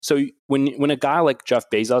So when a guy like Jeff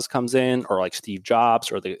Bezos comes in, or like Steve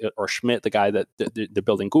Jobs, or Schmidt, the guy that they're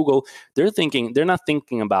building Google, they're not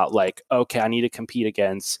thinking about like, okay, I need to compete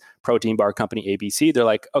against protein bar company ABC. They're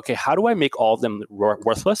like, okay, how do I make all of them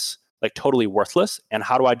worthless, like totally worthless, and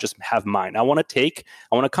how do I just have mine? I want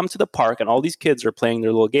to come to the park and all these kids are playing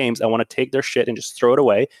their little games. I want to take their shit and just throw it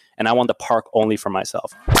away, and I want the park only for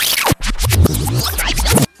myself.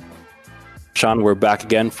 Sean, we're back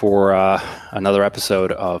again for another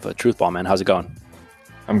episode of Truth Bomb, man. How's it going?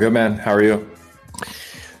 I'm good, man. How are you?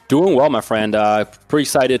 Doing well, my friend. Pretty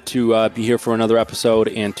excited to be here for another episode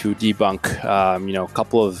and to debunk, a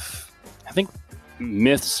couple of, I think,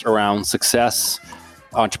 myths around success,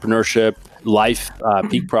 entrepreneurship, life,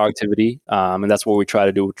 peak productivity. And that's what we try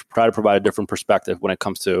to do. We try to provide a different perspective when it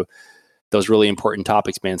comes to those really important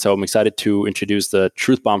topics, man. So I'm excited to introduce the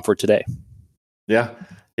Truth Bomb for today.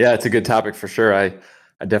 Yeah, it's a good topic for sure. I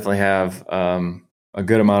definitely have a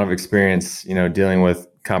good amount of experience, dealing with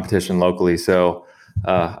competition locally. So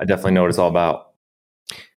I definitely know what it's all about.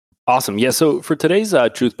 Awesome. Yeah. So for today's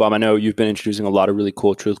Truth Bomb, I know you've been introducing a lot of really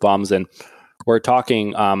cool Truth Bombs, and we're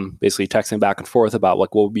talking, basically texting back and forth about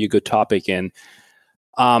like what would be a good topic and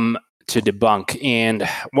to debunk. And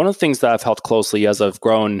one of the things that I've held closely as I've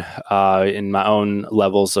grown in my own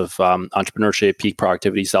levels of entrepreneurship, peak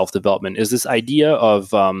productivity, self-development is this idea of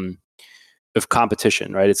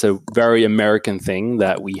competition, right? It's a very American thing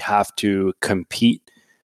that we have to compete,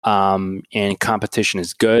 and competition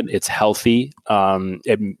is good. It's healthy.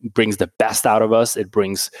 It brings the best out of us. It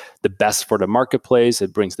brings the best for the marketplace.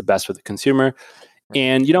 It brings the best for the consumer.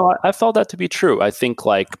 And, I felt that to be true. I think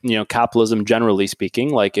capitalism, generally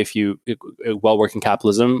speaking, like well-working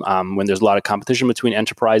capitalism, when there's a lot of competition between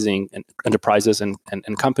enterprises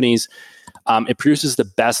and companies, it produces the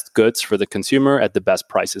best goods for the consumer at the best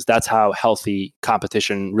prices. That's how healthy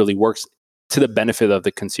competition really works, to the benefit of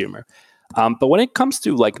the consumer. But when it comes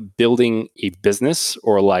to like building a business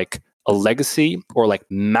or like a legacy or like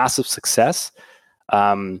massive success,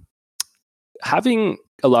 having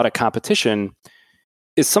a lot of competition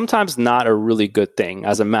is sometimes not a really good thing.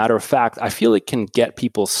 As a matter of fact, I feel it can get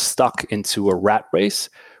people stuck into a rat race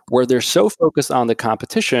where they're so focused on the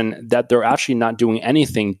competition that they're actually not doing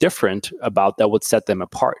anything different about that would set them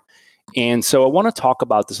apart. And so I want to talk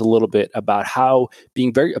about this a little bit, about how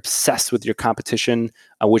being very obsessed with your competition,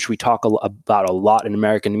 which we talk about a lot in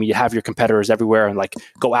American media, have your competitors everywhere and like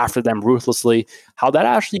go after them ruthlessly, how that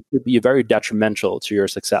actually could be very detrimental to your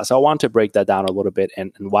success. So I want to break that down a little bit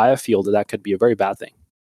and why I feel that could be a very bad thing.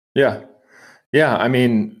 Yeah. I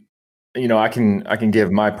mean, I can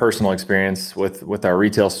give my personal experience with our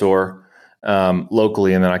retail store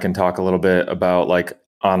locally, and then I can talk a little bit about like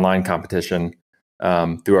online competition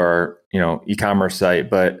through our e-commerce site.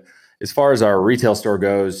 But as far as our retail store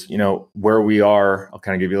goes, where we are, I'll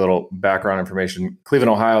kind of give you a little background information. Cleveland,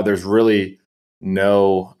 Ohio, there's really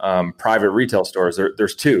no private retail stores.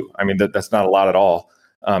 There's two. I mean, that's not a lot at all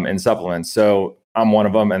in supplements. So I'm one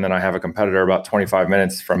of them, and then I have a competitor about 25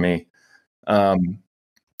 minutes from me. And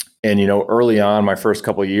early on, my first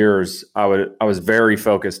couple of years, I was very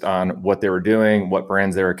focused on what they were doing, what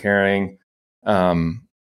brands they were carrying,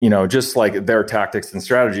 just like their tactics and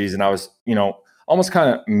strategies. And I was, almost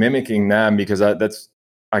kind of mimicking them because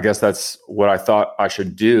I guess that's what I thought I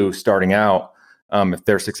should do starting out. If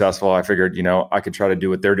they're successful, I figured, I could try to do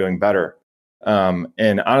what they're doing better.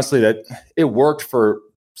 And honestly, that it worked for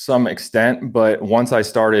some extent, but once I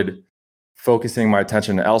started focusing my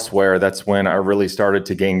attention elsewhere, that's when I really started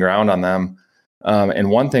to gain ground on them. And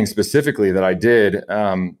one thing specifically that I did,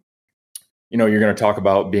 you're going to talk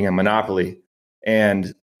about being a monopoly,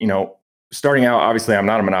 and starting out, obviously I'm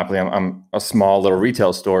not a monopoly. I'm a small little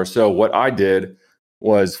retail store. So what I did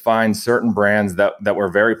was find certain brands that were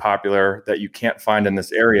very popular that you can't find in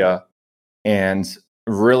this area, and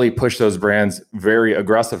really push those brands very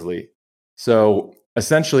aggressively. So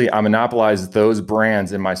essentially, I monopolized those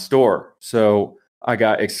brands in my store. So I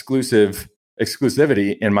got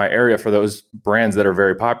exclusivity in my area for those brands that are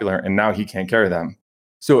very popular, and now he can't carry them.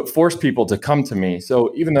 So it forced people to come to me.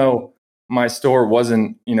 So even though my store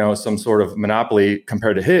wasn't, some sort of monopoly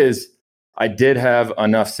compared to his, I did have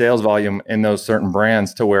enough sales volume in those certain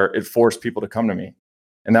brands to where it forced people to come to me.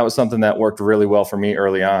 And that was something that worked really well for me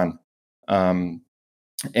early on.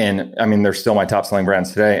 And I mean, they're still my top selling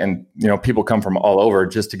brands today. And, people come from all over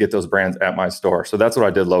just to get those brands at my store. So that's what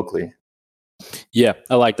I did locally. Yeah,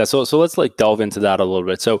 I like that. So let's like delve into that a little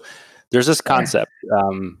bit. So there's this concept.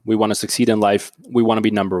 We want to succeed in life. We want to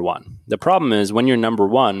be number one. The problem is when you're number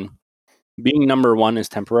one, being number one is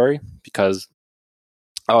temporary because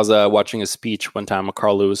I was watching a speech one time.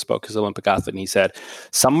 Carl Lewis spoke as an Olympic athlete, and he said,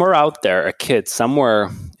 somewhere out there, a kid somewhere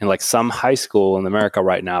in like some high school in America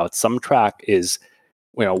right now, at some track is,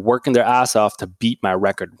 working their ass off to beat my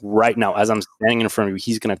record right now. As I'm standing in front of you,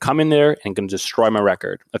 he's going to come in there and going to destroy my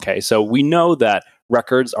record. Okay, so we know that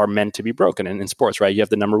records are meant to be broken in sports, right? You have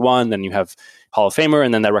the number one, then you have Hall of Famer,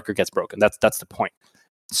 and then that record gets broken. That's the point.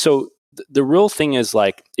 So the real thing is,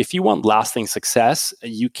 like, if you want lasting success,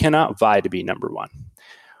 you cannot vie to be number one.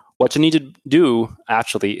 What you need to do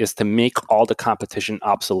actually is to make all the competition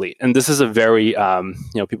obsolete. And this is a very,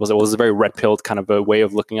 people say, well, this is a very red pilled kind of a way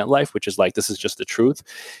of looking at life, which is like, this is just the truth.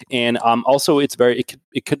 And also it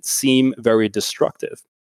could seem very destructive,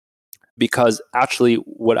 because actually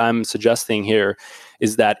what I'm suggesting here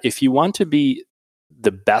is that if you want to be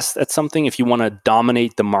the best at something, if you want to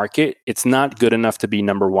dominate the market, it's not good enough to be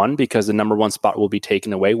number one, because the number one spot will be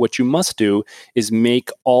taken away. What you must do is make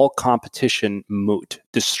all competition moot,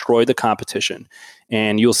 destroy the competition.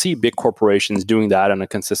 And you'll see big corporations doing that on a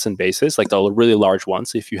consistent basis, like the really large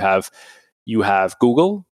ones. If you have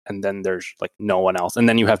Google, and then there's like no one else. And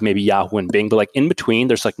then you have maybe Yahoo and Bing, but like in between,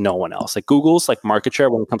 there's like no one else. Like Google's like market share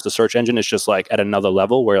when it comes to search engine is just like at another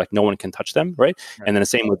level where like no one can touch them, right? And then the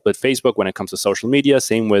same with Facebook when it comes to social media,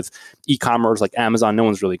 same with e-commerce, like Amazon, no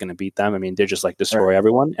one's really going to beat them. I mean, they just like destroy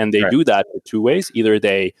everyone. And they do that in two ways. Either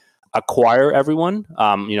they acquire everyone,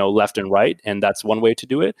 left and right, and that's one way to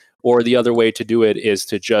do it. Or the other way to do it is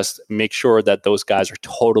to just make sure that those guys are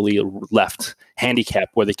totally left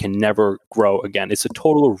handicapped where they can never grow again. It's a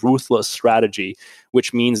total ruthless strategy,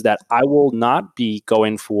 which means that I will not be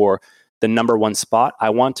going for the number one spot.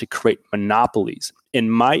 I want to create monopolies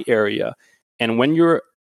in my area. And when you're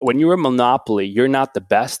a monopoly, you're not the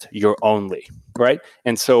best, you're only, right?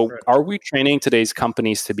 And so are we training today's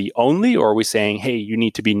companies to be only, or are we saying, hey, you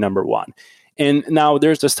need to be number one? And now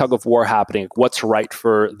there's this tug of war happening. What's right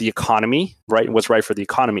for the economy, right? And what's right for the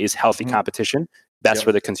economy is healthy competition. Best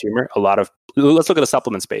for the consumer. Let's look at the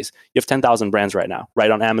supplement space. You have 10,000 brands right now,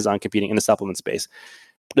 right, on Amazon competing in the supplement space.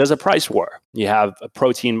 There's a price war. You have a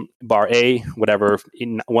protein bar A, whatever,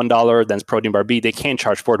 in $1, then it's protein bar B. They can't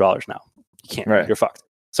charge $4 now. You can't. Right. You're fucked.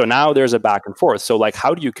 So now there's a back and forth. So like,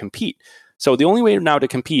 how do you compete? So the only way now to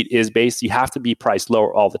compete is you have to be priced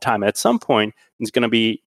lower all the time. And at some point, it's going to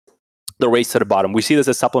be the race to the bottom. We see this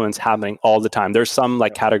as supplements happening all the time. There's some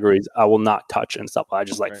like categories I will not touch and stuff. I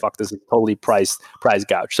just like, fuck, this is totally price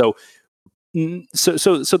gouge. So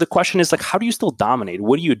the question is like, how do you still dominate?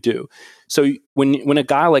 What do you do? So when a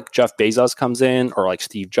guy like Jeff Bezos comes in, or like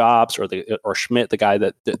Steve Jobs, or Schmidt, the guy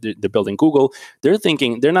that they're building Google, they're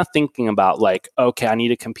not thinking about like, okay, I need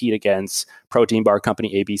to compete against protein bar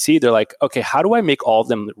company ABC. They're like, okay, how do I make all of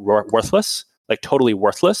them worthless? Like totally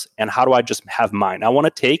worthless, and how do I just have mine? I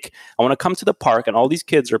want to come to the park and all these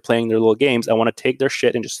kids are playing their little games. I want to take their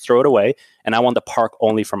shit and just throw it away, and I want the park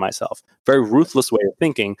only for myself. Very ruthless way of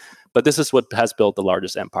thinking, but this is what has built the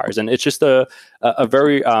largest empires. And it's just a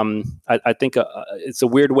very I think it's a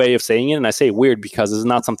weird way of saying it, and I say weird because it's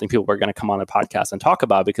not something people are going to come on a podcast and talk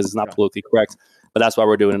about because it's not politically correct. But that's why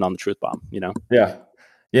we're doing it on the Truth Bomb. Yeah,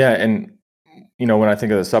 and when I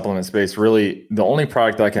think of the supplement space, really the only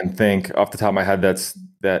product I can think off the top of my head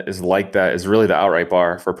that is like that is really the Outright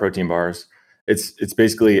bar for protein bars. It's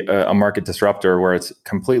basically a market disruptor where it's a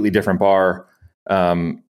completely different bar.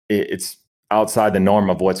 It's outside the norm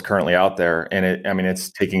of what's currently out there, and it's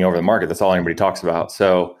taking over the market. That's all anybody talks about.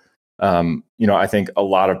 So, I think a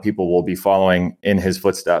lot of people will be following in his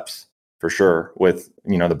footsteps for sure with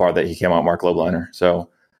the bar that he came out, Mark Lobliner. So,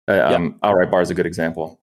 Outright bar is a good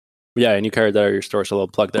example. Yeah, and you carried that at your store, so a little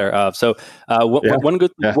plug there.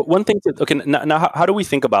 One thing. Now how do we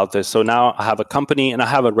think about this? So now I have a company and I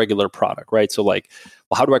have a regular product, right? So like,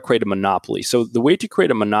 well, how do I create a monopoly? So the way to create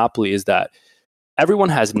a monopoly is that everyone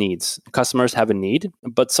has needs. Customers have a need,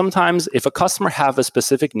 but sometimes if a customer have a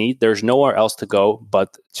specific need, there's nowhere else to go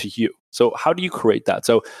but to you. So how do you create that?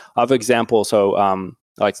 So I have an example.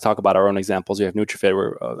 I like to talk about our own examples. You have NutriFit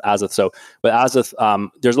or Azeth. So with Azeth,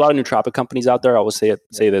 there's a lot of nootropic companies out there. I will say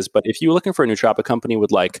this, but if you're looking for a nootropic company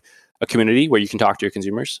with like a community where you can talk to your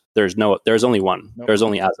consumers, there's only one. Nope. There's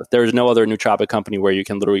only Azeth. There's no other nootropic company where you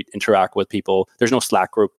can literally interact with people. There's no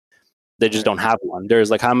Slack group. They just don't have one.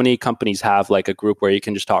 There's like, how many companies have like a group where you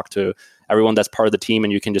can just talk to everyone that's part of the team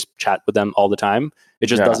and you can just chat with them all the time? It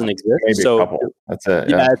just doesn't exist. Maybe a couple. That's it.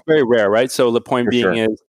 Yeah, it's very rare, right? So the point being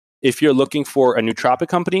is, if you're looking for a nootropic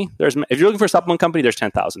company, if you're looking for a supplement company, there's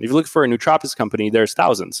 10,000. If you're looking for a nootropics company, there's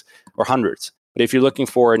thousands or hundreds. But if you're looking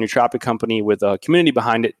for a nootropic company with a community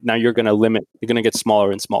behind it, now you're going to get smaller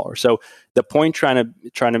and smaller. So the point trying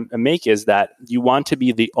to make is that you want to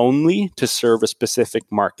be the only to serve a specific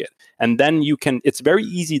market. And then it's very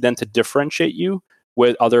easy then to differentiate you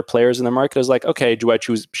with other players in the market. Is like, okay, do I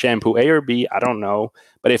choose shampoo A or B? I don't know.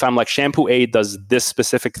 But if I'm like, shampoo A does this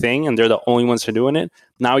specific thing and they're the only ones who are doing it,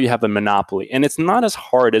 now you have a monopoly. And it's not as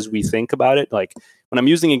hard as we think about it. Like when I'm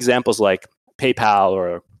using examples like PayPal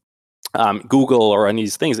or Google or any of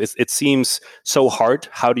these things, it seems so hard.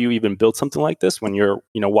 How do you even build something like this when you're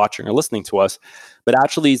watching or listening to us? But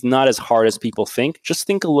actually, it's not as hard as people think. Just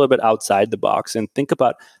think a little bit outside the box and think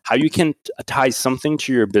about how you can tie something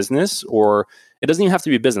to your business, or it doesn't even have to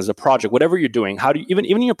be a business, a project, whatever you're doing. How do you even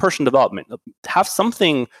in your personal development have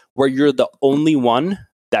something where you're the only one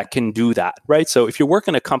that can do that, right? So if you're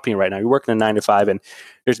working in a company right now, you're working a 9 to 5, and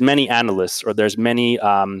there's many analysts or there's many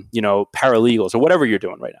paralegals or whatever you're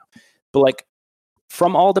doing right now. But like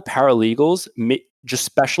from all the paralegals, just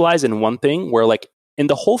specialize in one thing where like in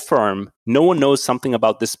the whole firm, no one knows something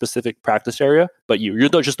about this specific practice area, but you're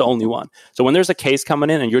just the only one. So when there's a case coming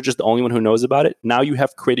in and you're just the only one who knows about it, now you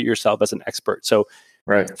have created yourself as an expert. So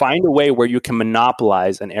find a way where you can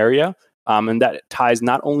monopolize an area, and that ties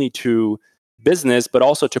not only to business, but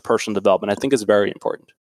also to personal development. I think is very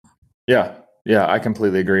important. Yeah, I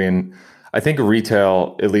completely agree. And I think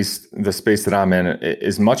retail, at least the space that I'm in,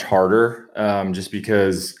 is much harder just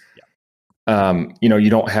because, you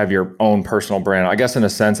don't have your own personal brand. I guess in a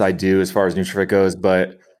sense I do as far as NutraFit goes,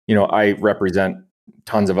 but, I represent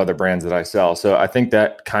tons of other brands that I sell. So I think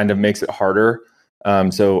that kind of makes it harder.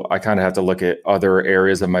 So I kind of have to look at other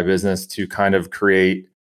areas of my business to kind of create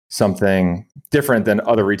something different than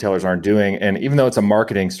other retailers aren't doing. And even though it's a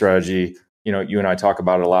marketing strategy, you and I talk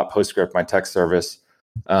about it a lot, Postscript, my text service,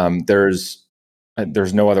 there's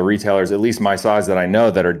no other retailers, at least my size, that I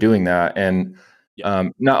know that are doing that. And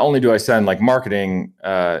not only do I send like marketing,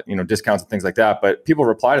 discounts and things like that, but people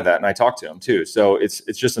reply to that and I talk to them too. So it's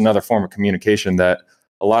just another form of communication that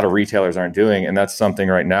a lot of retailers aren't doing. And that's something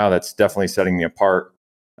right now that's definitely setting me apart,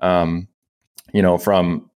 from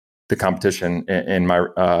the competition in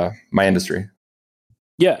my industry.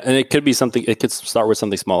 Yeah. And it could be something, it could start with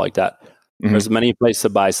something small like that. Mm-hmm. There's many places to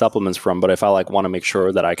buy supplements from, but if I want to make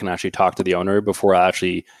sure that I can actually talk to the owner before I want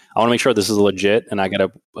to make sure this is legit, and I get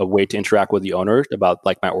a way to interact with the owner about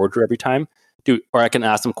like my order every time, or I can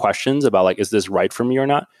ask them questions about like, is this right for me or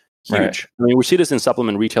not? Huge. Right. I mean, we see this in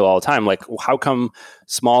supplement retail all the time. Like, how come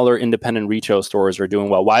smaller independent retail stores are doing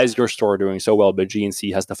well? Why is your store doing so well, but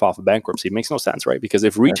GNC has to file for bankruptcy? It makes no sense, right? Because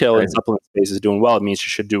if retail and supplement space is doing well, it means you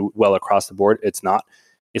should do well across the board. It's not.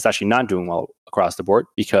 It's actually not doing well across the board,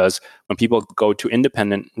 because when people go to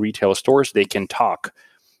independent retail stores, they can talk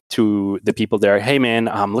to the people there. Hey man,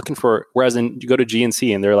 I'm looking for, whereas you go to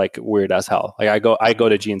GNC and they're like weird as hell. Like I go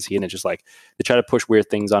to GNC and it's just like, they try to push weird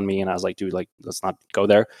things on me. And I was like, dude, like, let's not go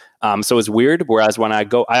there. So it's weird. Whereas when I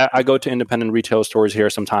go to independent retail stores here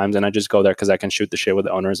sometimes, and I just go there because I can shoot the shit with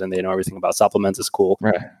the owners and they know everything about supplements. It's cool.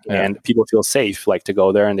 Right. Yeah. And people feel safe like to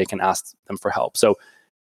go there and they can ask them for help. So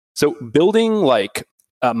building like,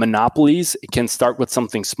 monopolies, it can start with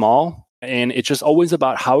something small, and it's just always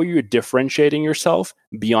about how you're differentiating yourself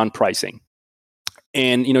beyond pricing.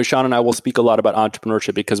 And Sean and I will speak a lot about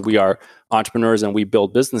entrepreneurship because we are entrepreneurs and we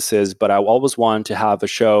build businesses, but I always want to have a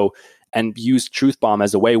show and use Truth Bomb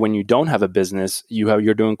as a way when you don't have a business,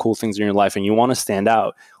 you're doing cool things in your life and you want to stand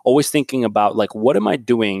out, always thinking about like, what am I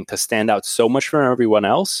doing to stand out so much from everyone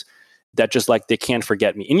else that just like they can't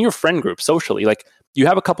forget me? In your friend group socially, like you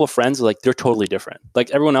have a couple of friends, like they're totally different.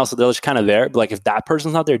 Like everyone else, they're just kind of there. But like if that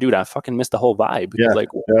person's not there, dude, I fucking missed the whole vibe. Because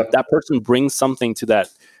that person brings something to that.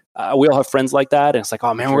 We all have friends like that. And it's like,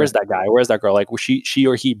 oh man, where's that guy? Where's that girl? Like she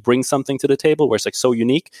or he brings something to the table where it's like so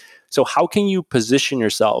unique. So how can you position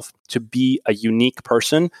yourself to be a unique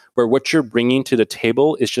person where what you're bringing to the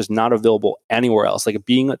table is just not available anywhere else? Like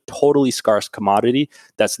being a totally scarce commodity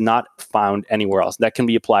that's not found anywhere else. That can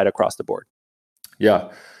be applied across the board.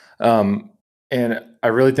 Yeah. And I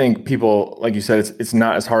really think people, like you said, it's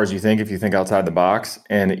not as hard as you think if you think outside the box.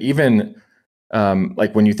 And even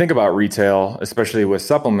like when you think about retail, especially with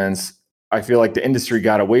supplements, I feel like the industry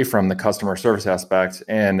got away from the customer service aspect.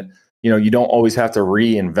 And you don't always have to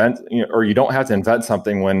reinvent, or you don't have to invent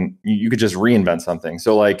something when you could just reinvent something.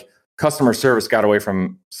 So like customer service got away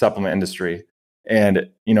from supplement industry, and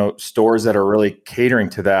stores that are really catering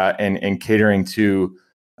to that and catering to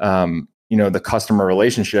the customer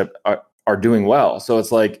relationship are doing well. So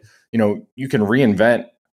it's like, you can reinvent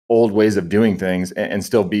old ways of doing things and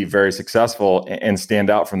still be very successful and stand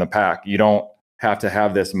out from the pack. You don't have to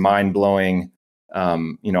have this mind-blowing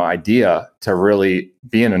idea to really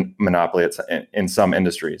be in a monopoly in some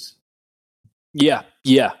industries. Yeah,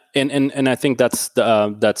 and I think that's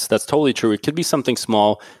totally true. It could be something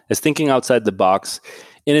small as thinking outside the box,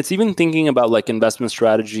 and it's even thinking about like investment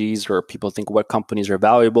strategies, or people think what companies are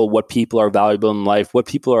valuable, what people are valuable in life,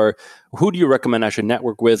 who do you recommend I should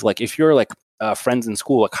network with? Like if you're like friends in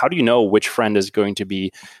school, like how do you know which friend is going to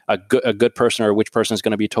be a good person or which person is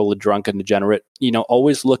going to be totally drunk and degenerate?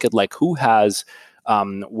 Always look at like who has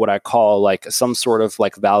what I call like some sort of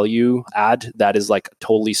like value add that is like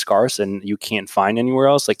totally scarce and you can't find anywhere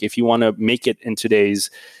else. Like if you want to make it in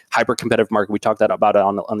today's hyper competitive market, we talked about it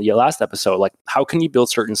on the last episode. Like how can you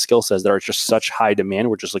build certain skill sets that are just such high demand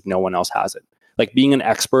where just like no one else has it? Like being an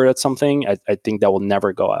expert at something, I think that will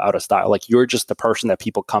never go out of style. Like you're just the person that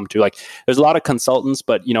people come to. Like there's a lot of consultants,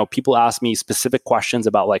 but people ask me specific questions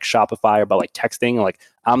about like Shopify or about like texting. Like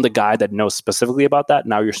I'm the guy that knows specifically about that.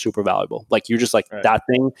 Now you're super valuable. Like you're just like right. That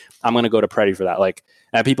thing. I'm going to go to Predi for that. Like,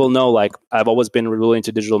 and people know, like I've always been really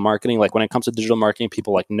into digital marketing. Like when it comes to digital marketing,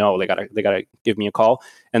 people like, no, they gotta give me a call.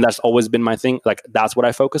 And that's always been my thing. Like that's what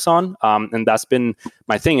I focus on. And that's been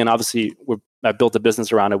my thing. And obviously I built a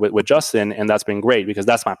business around it with Justin, and that's been great because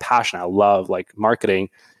that's my passion. I love like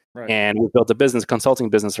marketing, right. And we built a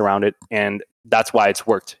consulting business around it, and that's why it's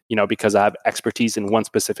worked. Because I have expertise in one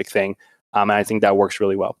specific thing, and I think that works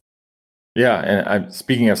really well. Yeah, and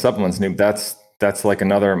speaking of supplements, Noob, that's like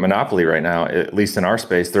another monopoly right now. At least in our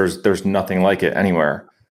space, there's nothing like it anywhere,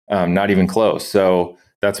 not even close. So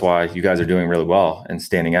that's why you guys are doing really well and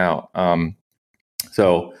standing out.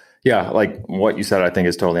 So yeah, like what you said, I think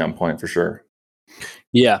is totally on point for sure.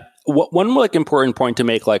 Yeah. One like important point to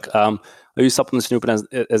make, like I use supplement snooping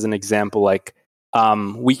as an example. Like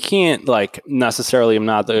we can't like necessarily, I'm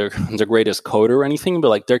not the greatest coder or anything, but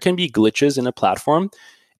like there can be glitches in a platform,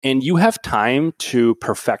 and you have time to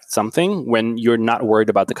perfect something when you're not worried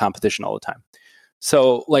about the competition all the time.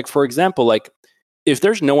 So like for example, like if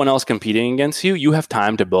there's no one else competing against you, you have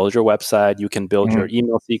time to build your website. You can build your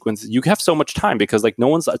email sequence. You have so much time because like no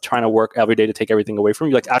one's trying to work every day to take everything away from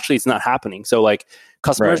you. Like actually it's not happening. So like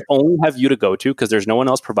customers right. only have you to go to because there's no one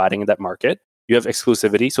else providing in that market. You have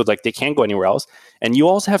exclusivity. So like they can't go anywhere else. And you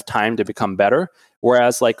also have time to become better.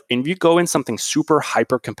 Whereas like if you go in something super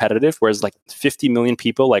hyper competitive, whereas like 50 million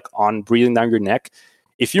people like on breathing down your neck,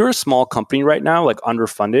 if you're a small company right now, like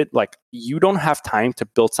underfunded, like you don't have time to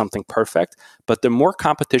build something perfect. But the more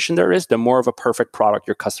competition there is, the more of a perfect product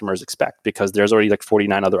your customers expect because there's already like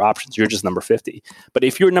 49 other options. You're just number 50. But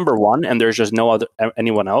if you're number one and there's just no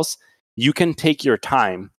anyone else, you can take your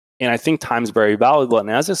time. And I think time is very valuable.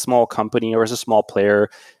 And as a small company or as a small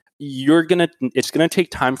player, it's gonna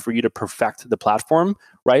take time for you to perfect the platform,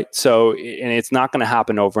 right? So, and it's not gonna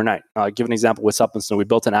happen overnight. I'll give an example with supplements. So we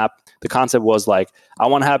built an app. The concept was like, I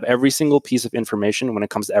want to have every single piece of information when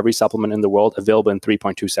it comes to every supplement in the world available in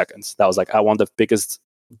 3.2 seconds. That was like, I want the biggest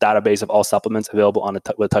database of all supplements available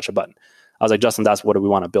with a touch of a button. I was like, Justin, that's what we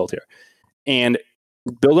want to build here. And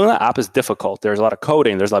building the app is difficult. There's a lot of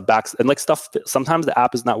coding. There's a lot of backs and like stuff. Sometimes the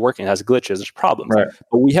app is not working. It has glitches. There's problems. Right.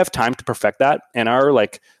 But we have time to perfect that. And our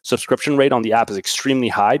like subscription rate on the app is extremely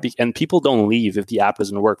high. And people don't leave if the app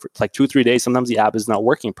doesn't work for like 2-3 days. Sometimes the app is not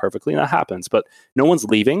working perfectly, and that happens. But no one's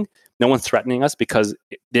leaving. No one's threatening us because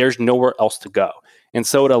there's nowhere else to go. And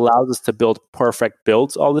so it allows us to build perfect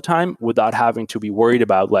builds all the time without having to be worried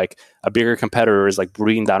about like a bigger competitor is like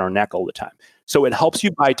breathing down our neck all the time. So it helps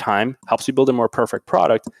you buy time, helps you build a more perfect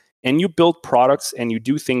product, and you build products and you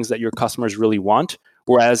do things that your customers really want.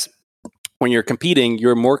 Whereas when you're competing,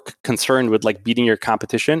 you're more concerned with like beating your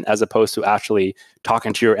competition as opposed to actually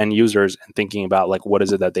talking to your end users and thinking about like what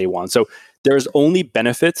is it that they want. So there's only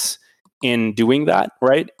benefits in doing that,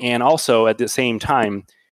 right? And also at the same time,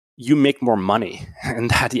 you make more money.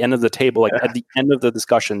 And at the end of the table, like at the end of the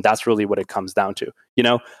discussion, that's really what it comes down to.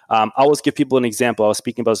 I always give people an example. I was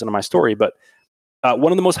speaking about this in my story, but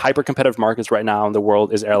one of the most hyper-competitive markets right now in the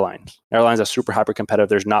world is airlines. Airlines are super hyper-competitive.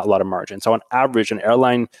 There's not a lot of margin. So on average, an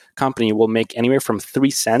airline company will make anywhere from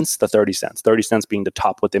 3 cents to 30 cents. 30 cents being the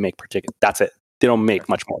top what they make per ticket. That's it. They don't make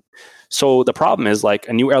much more. So the problem is like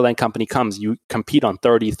a new airline company comes, you compete on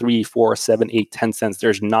 33, 4, 7, 8, 10 cents.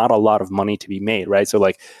 There's not a lot of money to be made, right? So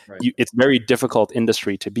like it's very difficult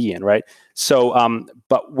industry to be in, right? So,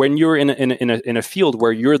 but when you're in a field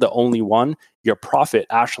where you're the only one, your profit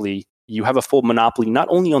actually, you have a full monopoly, not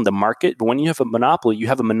only on the market, but when you have a monopoly, you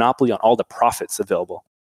have a monopoly on all the profits available,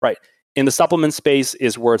 right? In the supplement space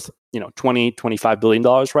is worth, $20-25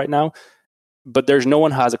 billion right now. But there's no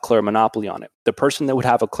one who has a clear monopoly on it. The person that would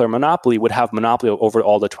have a clear monopoly would have monopoly over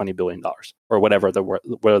all the $20 billion or whatever the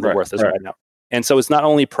worth is right now. And so it's not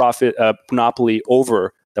only profit monopoly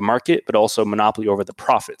over the market, but also monopoly over the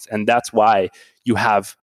profits. And that's why you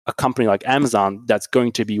have a company like Amazon that's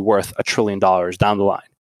going to be worth $1 trillion down the line.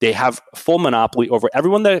 They have full monopoly over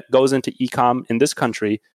everyone that goes into e-com in this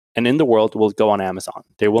country and in the world will go on Amazon.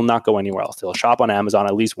 They will not go anywhere else. They'll shop on Amazon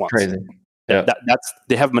at least once. Crazy. Yeah.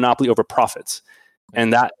 They have monopoly over profits.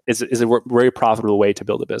 And that is a very profitable way to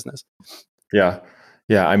build a business. Yeah.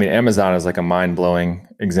 Yeah. I mean, Amazon is like a mind-blowing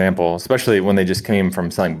example, especially when they just came from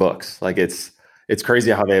selling books. Like it's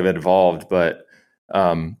crazy how they've evolved. But,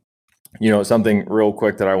 something real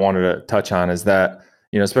quick that I wanted to touch on is that,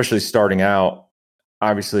 especially starting out,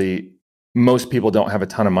 obviously most people don't have a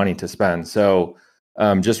ton of money to spend. So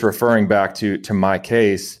just referring back to my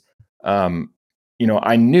case,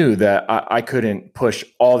 I knew that I couldn't push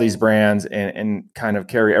all these brands and kind of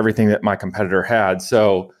carry everything that my competitor had.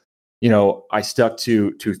 So, I stuck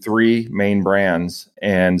to 3 main brands,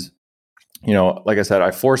 and, like I said,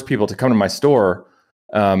 I forced people to come to my store,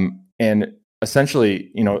 and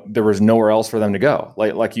essentially, there was nowhere else for them to go,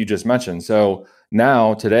 like you just mentioned. So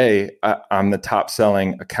now today, I'm the top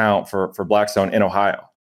selling account for Blackstone in Ohio.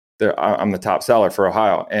 I'm the top seller for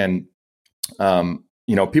Ohio, and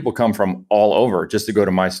people come from all over just to go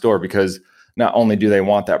to my store because not only do they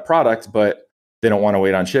want that product, but they don't want to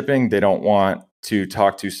wait on shipping. They don't want to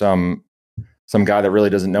talk to some guy that really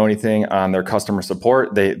doesn't know anything on their customer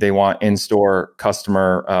support. They want in-store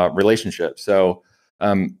customer relationship. So,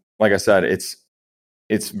 like I said,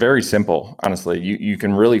 it's very simple. Honestly, you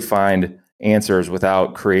can really find answers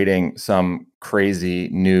without creating some crazy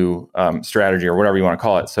new strategy or whatever you want to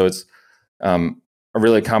call it. So it's a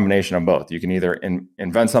really combination of both. You can either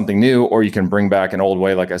invent something new, or you can bring back an old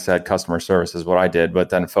way. Like I said, customer service is what I did, but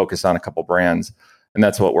then focus on a couple brands. And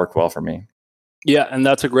that's what worked well for me. Yeah. And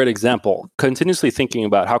that's a great example. Continuously thinking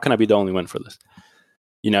about how can I be the only one for this?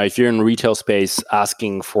 If you're in retail space,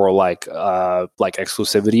 asking for like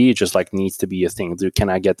exclusivity, just like needs to be a thing. Can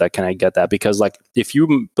I get that? Can I get that? Because like if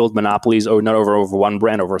you build monopolies or not over one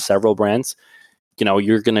brand, over several brands,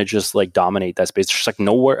 you're going to just like dominate that space. There's just like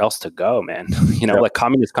nowhere else to go, man. Like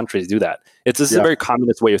communist countries do that. This is a very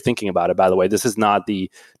communist way of thinking about it, by the way. This is not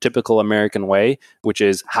the typical American way, which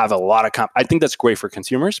is have a lot of, I think that's great for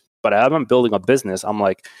consumers, but as I'm building a business, I'm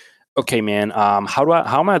like, okay, man,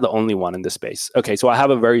 how am I the only one in this space? Okay, so I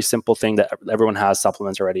have a very simple thing that everyone has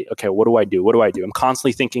supplements already. Okay, what do I do? I'm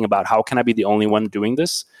constantly thinking about how can I be the only one doing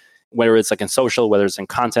this? Whether it's like in social, whether it's in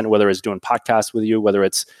content, whether it's doing podcasts with you, whether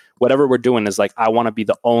it's whatever we're doing is like, I want to be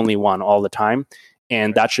the only one all the time.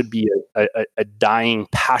 And that should be a dying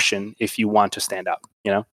passion if you want to stand out,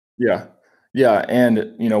 Yeah. Yeah.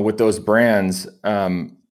 And, with those brands,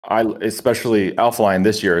 especially Alphaline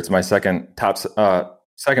this year, it's my second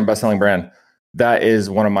best-selling brand. That is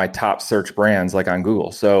one of my top search brands, like on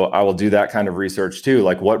Google. So I will do that kind of research too.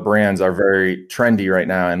 Like what brands are very trendy right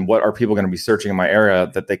now, and what are people going to be searching in my area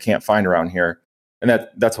that they can't find around here? And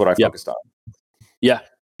that's what I focused on. Yeah.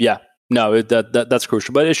 No, that's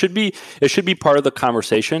crucial. But it should be part of the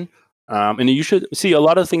conversation. And you should see a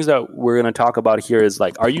lot of things that we're going to talk about here is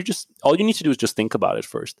like, all you need to do is just think about it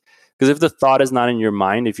first. Because if the thought is not in your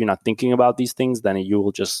mind, if you're not thinking about these things, then you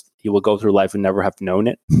will go through life and never have known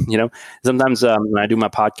it. Sometimes when I do my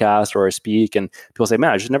podcast or I speak and people say,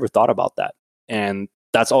 man, I just never thought about that. And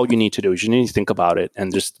that's all you need to do is you need to think about it.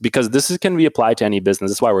 And just because this can be applied to any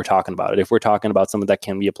business, that's why we're talking about it. If we're talking about something that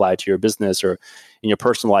can be applied to your business or in your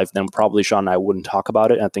personal life, then probably Sean and I wouldn't talk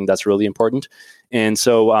about it. I think that's really important. And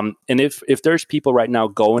so, and if there's people right now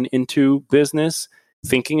going into business,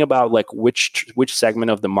 thinking about like which segment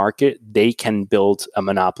of the market they can build a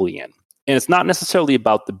monopoly in. And it's not necessarily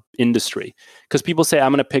about the industry, because people say,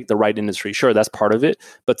 I'm going to pick the right industry. Sure, that's part of it.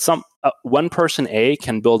 But one person A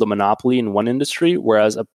can build a monopoly in one industry,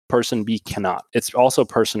 whereas a person B cannot. It's also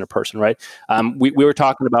person to person, right? We were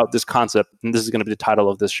talking about this concept, and this is going to be the title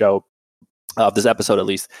of this show, of this episode at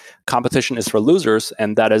least. Competition is for losers.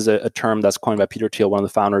 And that is a term that's coined by Peter Thiel, one of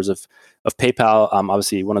the founders of PayPal,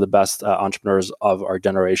 obviously one of the best entrepreneurs of our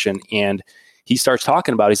generation. And he starts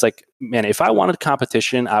talking about, he's like, man, if I wanted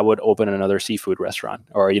competition, I would open another seafood restaurant,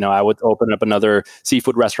 or, I would open up another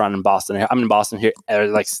seafood restaurant in Boston. I'm in Boston here.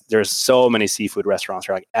 Like there's so many seafood restaurants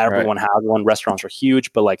here. Like everyone has one. Restaurants are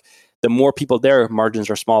huge, but like the more people there,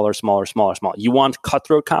 margins are smaller. You want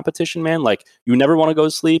cutthroat competition, man. Like you never want to go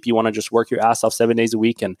to sleep. You want to just work your ass off 7 days a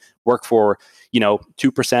week and work for, 2%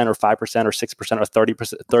 or 5% or 6%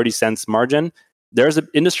 or 30 cents margin. There's an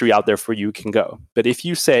industry out there for you can go. But if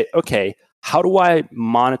you say, okay, how do I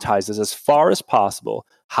monetize this as far as possible?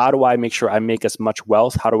 How do I make sure I make as much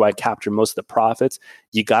wealth? How do I capture most of the profits?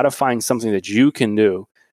 You got to find something that you can do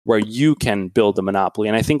where you can build a monopoly.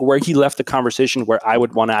 And I think where he left the conversation, where I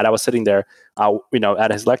would want to add, I was sitting there,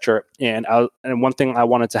 at his lecture, and one thing I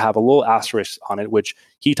wanted to have a little asterisk on it, which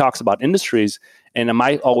he talks about industries, and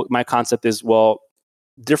my concept is, well,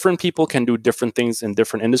 different people can do different things in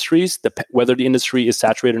different industries, whether the industry is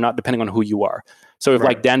saturated or not, depending on who you are. So if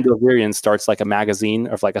like Dan Bilzerian starts like a magazine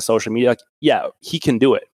or like a social media, like, yeah, he can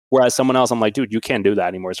do it. Whereas someone else, I'm like, dude, you can't do that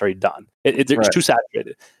anymore. It's already done. It's too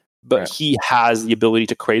saturated. But he has the ability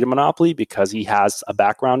to create a monopoly because he has a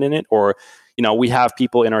background in it. Or, we have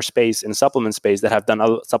people in our space, in supplement space, that have done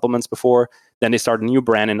other supplements before. Then they start a new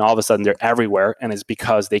brand, and all of a sudden they're everywhere. And it's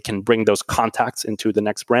because they can bring those contacts into the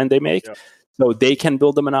next brand they make. Yeah. So they can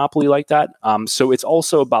build a monopoly like that. So it's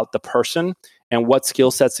also about the person and what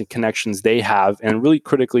skill sets and connections they have, and really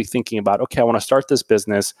critically thinking about, okay, I want to start this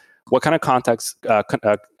business. What kind of contacts do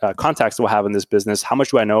I have in this business? How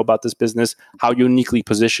much do I know about this business? How uniquely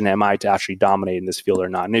positioned am I to actually dominate in this field or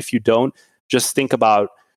not? And if you don't, just think about,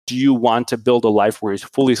 do you want to build a life where you're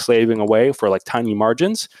fully slaving away for like tiny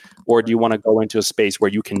margins? Or do you want to go into a space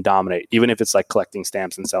where you can dominate, even if it's like collecting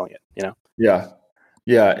stamps and selling it, Yeah.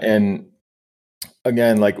 Yeah. And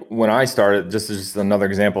again, like when I started, just another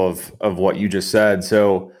example of what you just said.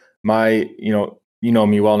 So my, you know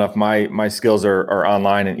me well enough. My skills are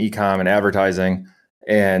online and e-com and advertising.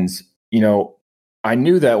 And, I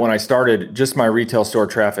knew that when I started, just my retail store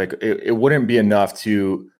traffic, it wouldn't be enough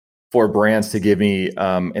for brands to give me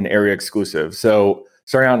an area exclusive. So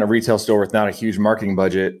starting out in a retail store with not a huge marketing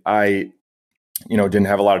budget, I, didn't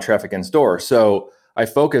have a lot of traffic in store. So I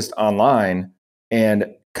focused online and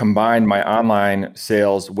combined my online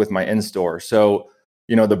sales with my in-store. So,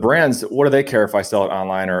 the brands, what do they care if I sell it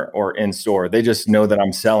online or in-store? They just know that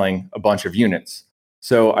I'm selling a bunch of units.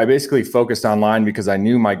 So I basically focused online because I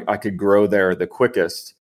knew I could grow there the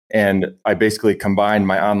quickest. And I basically combined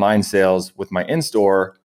my online sales with my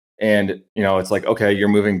in-store. And, it's like, okay, you're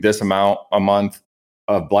moving this amount a month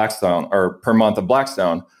of Blackstone, or per month of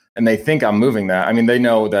Blackstone. And they think I'm moving that. I mean, they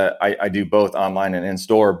know that I do both online and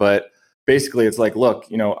in-store, but basically it's like, look,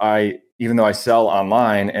 even though I sell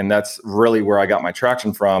online and that's really where I got my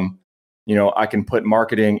traction from, I can put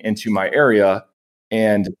marketing into my area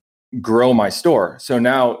and grow my store. So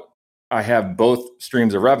now I have both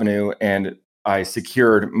streams of revenue, and I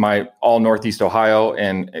secured my all Northeast Ohio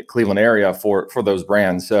and Cleveland area for those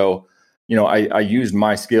brands. So, I used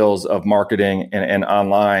my skills of marketing and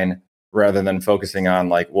online rather than focusing on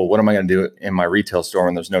like, well, what am I going to do in my retail store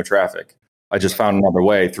when there's no traffic? I just found another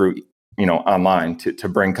way through online to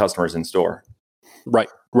bring customers in store. Right.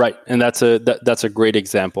 And that's a great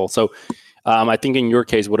example. So I think in your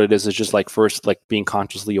case, what it is just like first, like being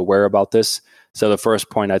consciously aware about this. So the first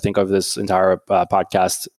point I think of this entire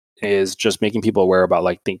podcast is just making people aware about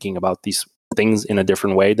like thinking about these things in a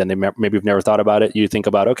different way than they maybe have never thought about it. You think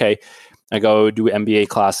about, okay, I go do MBA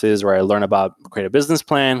classes where I learn about create a business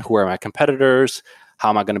plan. Who are my competitors? How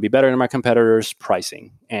am I going to be better than my competitors?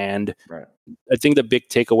 Pricing. And I think the big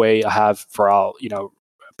takeaway I have for all,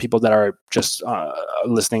 people that are just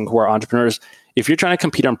listening who are entrepreneurs, if you're trying to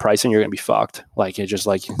compete on pricing, you're going to be fucked. Like it's just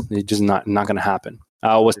not going to happen. I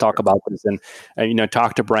always talk about this and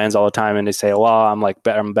talk to brands all the time, and they say, well, I'm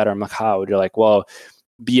better. I'm like, how? You're like, well,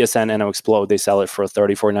 BSN and Explode, they sell it for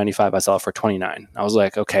 $34.95. I sell it for $29. I was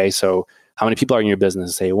like, okay, so how many people are in your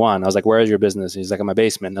business? Say one. I was like, where is your business? He's like, in my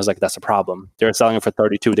basement. And I was like, that's a problem. They're selling it for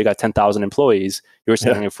 32. They got 10,000 employees. You're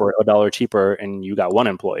selling it for $1 cheaper, and you got one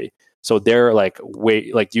employee. So they're like,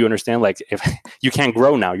 wait, like, do you understand? Like, if you can't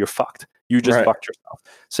grow now, you're fucked. You just fucked yourself.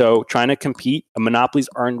 So trying to compete, monopolies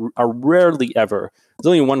are rarely ever. There's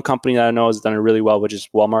only one company that I know has done it really well, which is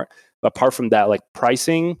Walmart. But apart from that, like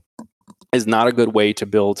pricing is not a good way to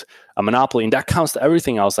build a monopoly. And that counts to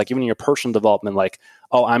everything else. Like even in your personal development, like,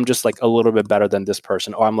 oh, I'm just like a little bit better than this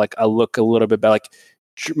person. Or I'm like, I look a little bit better. Like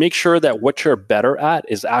make sure that what you're better at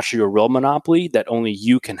is actually a real monopoly that only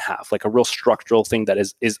you can have, like a real structural thing that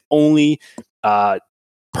is only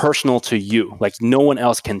personal to you. Like no one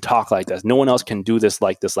else can talk like this. No one else can do this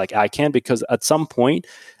like I can, because at some point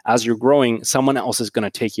as you're growing, someone else is going to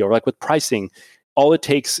take you over. Like with pricing, all it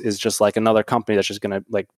takes is just like another company that's just going to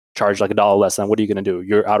like charge like $1 less. Then what are you going to do?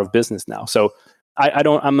 You're out of business now. So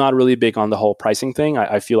I'm not really big on the whole pricing thing.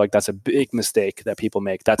 I feel like that's a big mistake that people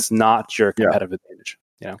make. That's not your competitive advantage.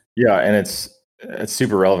 Yeah. And it's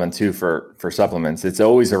super relevant too for supplements. It's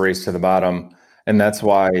always a race to the bottom. And that's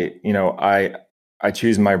why, I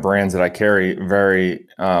choose my brands that I carry very,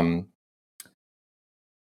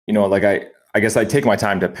 like I guess I take my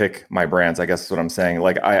time to pick my brands. I guess is what I'm saying.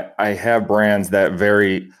 Like I have brands that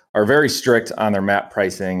are very strict on their MAP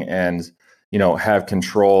pricing and, have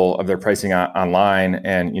control of their pricing online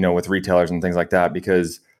and, with retailers and things like that,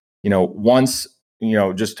 because once,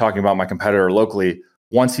 just talking about my competitor locally,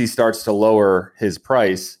 once he starts to lower his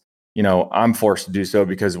price, I'm forced to do so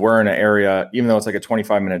because we're in an area, even though it's like a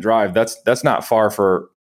 25-minute drive, that's not far for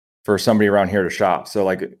somebody around here to shop. So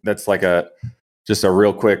like, that's like just a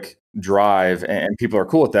real quick drive, and people are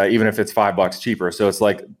cool with that, even if it's $5 cheaper. So it's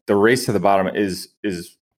like the race to the bottom is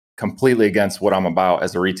completely against what I'm about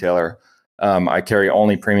as a retailer. I carry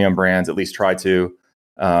only premium brands, at least try to.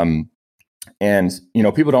 And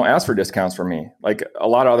people don't ask for discounts from me. Like a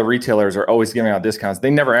lot of other retailers are always giving out discounts.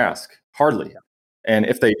 They never ask, hardly. And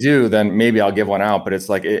if they do, then maybe I'll give one out, but it's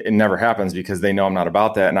like, it never happens because they know I'm not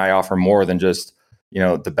about that. And I offer more than just,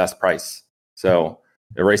 the best price. So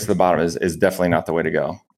the race to the bottom is definitely not the way to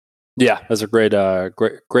go. Yeah, that's a great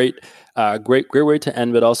way to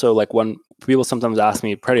end. But also, like, when people sometimes ask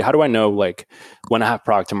me, Preddy, how do I know like when I have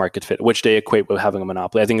product to market fit, which they equate with having a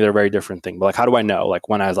monopoly? I think they're a very different thing. But like, how do I know like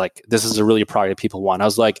when I was like, this is a really product that people want? I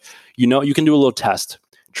was like, you can do a little test.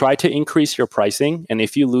 Try to increase your pricing, and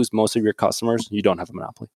if you lose most of your customers, you don't have a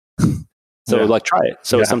monopoly. So like, try it.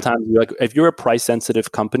 So sometimes like, if you're a price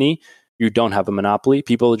sensitive company, you don't have a monopoly.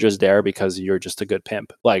 People are just there because you're just a good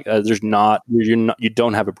pimp. Like you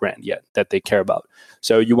don't have a brand yet that they care about.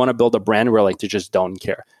 So you want to build a brand where like they just don't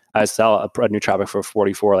care. I sell a nootropic for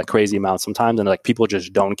 44, like crazy amounts sometimes, and like people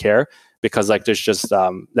just don't care because like there's just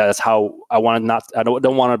that's how I want to not. I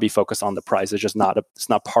don't want to be focused on the price. It's just not it's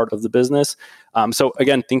not part of the business. So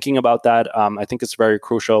again, thinking about that, I think it's very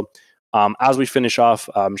crucial. As we finish off,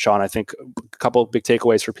 Sean, I think a couple of big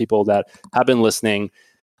takeaways for people that have been listening.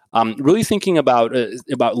 Really thinking about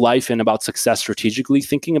life and about success strategically,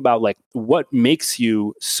 thinking about like what makes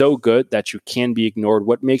you so good that you can be ignored,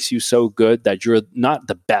 what makes you so good that you're not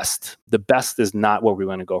the best. The best is not what we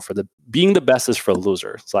want to go for. Being the best is for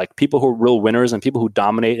losers. It's like people who are real winners and people who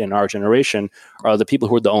dominate in our generation are the people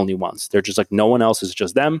who are the only ones. They're just like, no one else is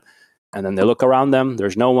just them. And then they look around them,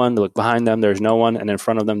 there's no one. They look behind them, there's no one. And in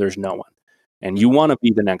front of them, there's no one. And you want to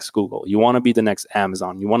be the next Google. You want to be the next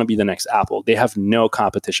Amazon. You want to be the next Apple. They have no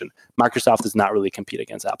competition. Microsoft does not really compete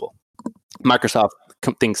against Apple. Microsoft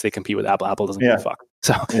thinks they compete with Apple. Apple doesn't give a fuck.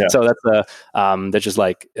 So that's just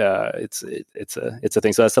like it's a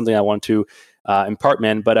thing. So that's something I want to impart,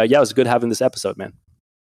 man. But it was good having this episode, man.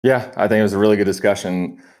 Yeah, I think it was a really good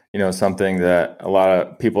discussion. Something that a lot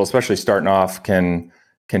of people, especially starting off, can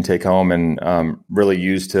take home and really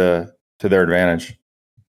use to their advantage.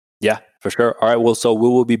 Yeah, for sure. All right. Well, so we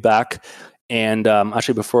will be back. And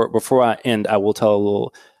actually, before I end, I will tell a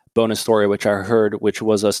little bonus story, which I heard, which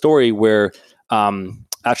was a story where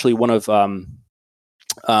actually one of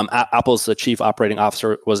Apple's chief operating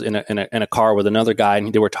officer was in a car with another guy,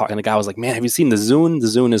 and they were talking. The guy was like, "Man, have you seen the Zune? The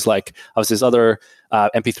Zune is like obviously this other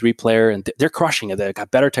MP3 player, and they're crushing it. They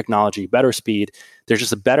got better technology, better speed. They're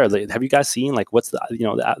just have you guys seen like what's the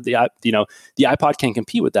iPod can't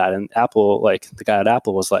compete with that?" And Apple, like the guy at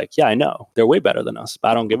Apple, was like, "Yeah, I know. They're way better than us,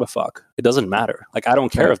 but I don't give a fuck. It doesn't matter. Like I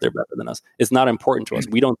don't care if they're better than us. It's not important to us.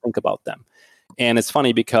 We don't think about them." And it's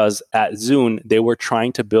funny because at Zune they were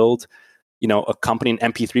trying to build a company, an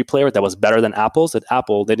MP3 player that was better than Apple's. At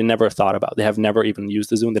Apple, they never thought about it. They have never even used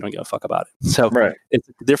the Zune. They don't give a fuck about it. So It's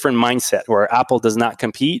a different mindset where Apple does not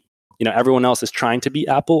compete. Everyone else is trying to be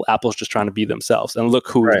Apple. Apple's just trying to be themselves. And look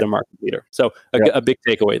who's the market leader. So a big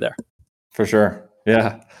takeaway there. For sure.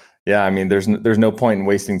 Yeah. Yeah. I mean, there's no point in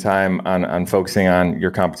wasting time on focusing on your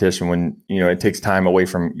competition when, it takes time away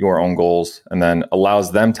from your own goals and then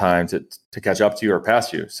allows them time to catch up to you or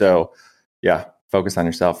pass you. So yeah, focus on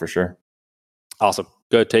yourself for sure. Awesome.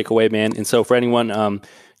 Good takeaway, man. And so for anyone,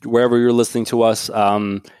 wherever you're listening to us,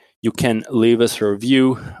 you can leave us a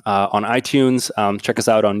review on iTunes. Check us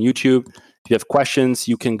out on YouTube. If you have questions,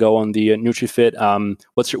 you can go on the NutriFit.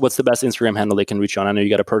 What's the best Instagram handle they can reach you on? I know you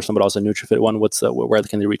got a personal, but also a NutriFit one. Where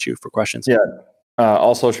can they reach you for questions? Yeah.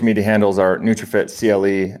 All social media handles are NutriFit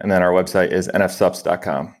CLE, and then our website is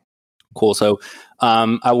nfsups.com. Cool. So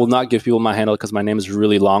I will not give people my handle because my name is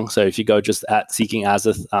really long. So if you go just at Seeking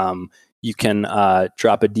Azeth, you can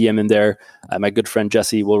drop a DM in there. My good friend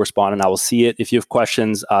Jesse will respond and I will see it. If you have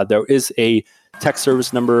questions, there is a text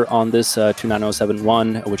service number on this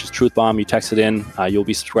 29071, which is Truth Bomb. You text it in, you'll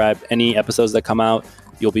be subscribed. Any episodes that come out,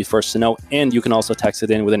 you'll be first to know. And you can also text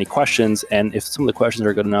it in with any questions. And if some of the questions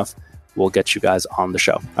are good enough, we'll get you guys on the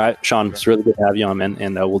show. All right, Sean, it's really good to have you on, man.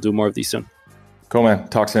 And we'll do more of these soon. Cool, man.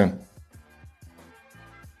 Talk soon.